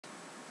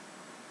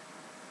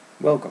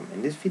Welcome.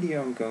 In this video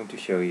I'm going to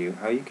show you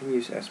how you can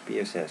use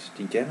SPSS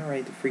to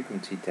generate a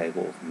frequency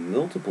table of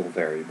multiple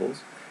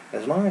variables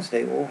as long as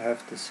they all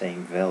have the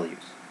same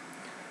values.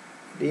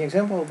 The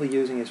example I'll be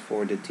using is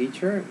for the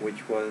teacher, which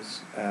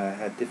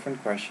had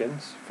different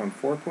questions from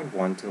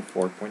 4.1 to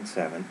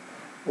 4.7,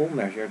 all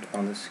measured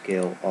on the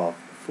scale of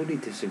fully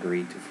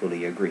disagree to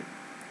fully agree.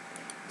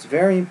 It's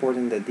very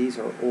important that these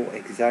are all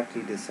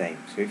exactly the same,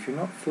 so if you're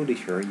not fully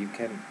sure you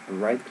can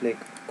right click,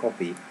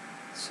 copy,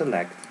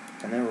 select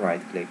and then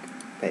right click,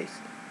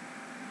 paste.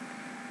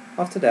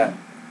 After that,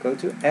 go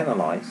to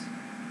Analyze,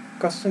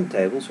 Custom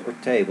Tables or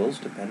Tables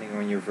depending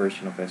on your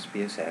version of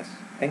SPSS,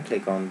 and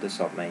click on the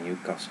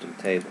submenu Custom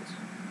Tables.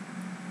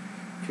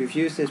 If you've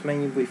used this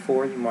menu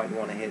before, you might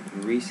want to hit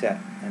Reset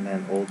and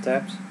then All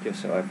tabs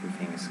just so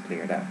everything is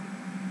cleared out.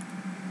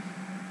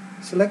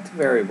 Select the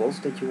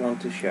variables that you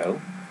want to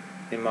show,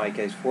 in my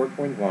case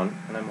 4.1,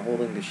 and I'm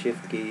holding the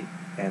Shift key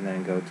and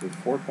then go to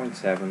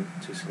 4.7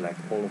 to select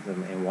all of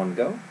them in one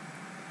go,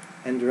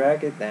 and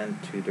drag it then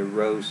to the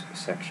rows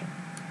section.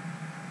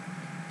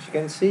 As you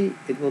can see,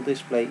 it will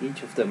display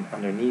each of them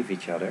underneath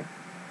each other,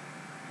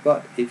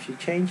 but if you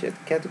change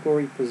at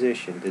category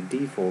position the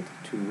default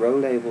to row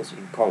labels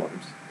in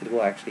columns, it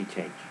will actually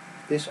change.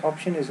 If this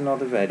option is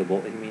not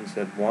available, it means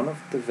that one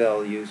of the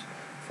values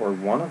for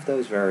one of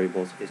those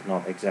variables is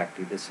not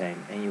exactly the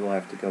same and you will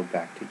have to go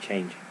back to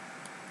changing.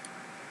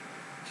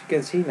 As you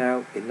can see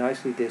now, it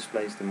nicely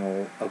displays them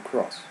all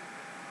across.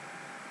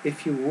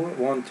 If you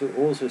want to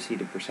also see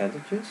the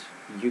percentages,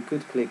 you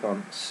could click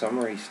on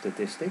Summary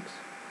Statistics,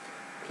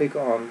 click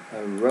on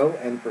a row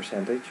end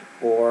percentage,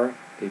 or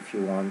if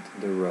you want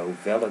the row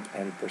valid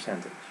end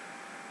percentage.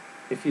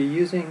 If you're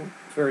using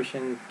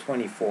version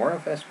 24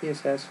 of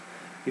SPSS,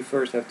 you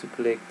first have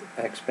to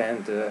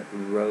expand the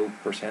row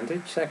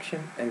percentage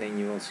section and then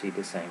you will see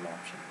the same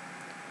option.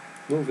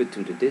 Move it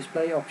to the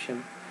display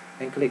option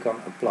and click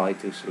on Apply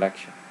to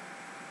Selection.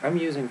 I'm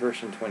using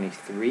version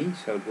 23,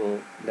 so it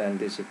will then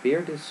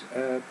disappear, this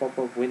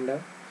pop-up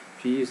window.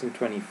 If you're using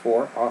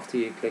 24, after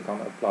you click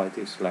on Apply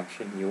to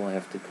Selection, you will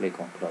have to click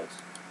on Close.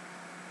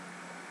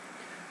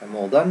 I'm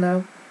all done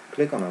now.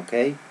 Click on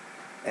OK,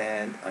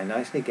 and I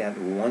nicely get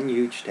one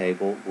huge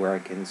table where I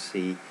can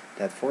see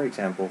that, for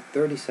example,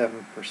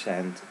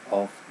 37%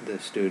 of the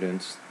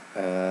students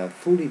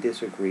fully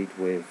disagreed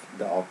with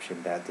the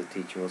option that the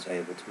teacher was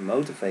able to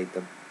motivate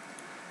them,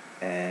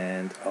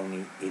 and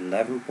only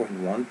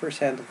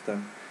 11.1% of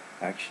them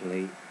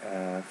actually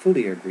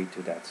fully agreed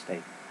to that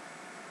statement.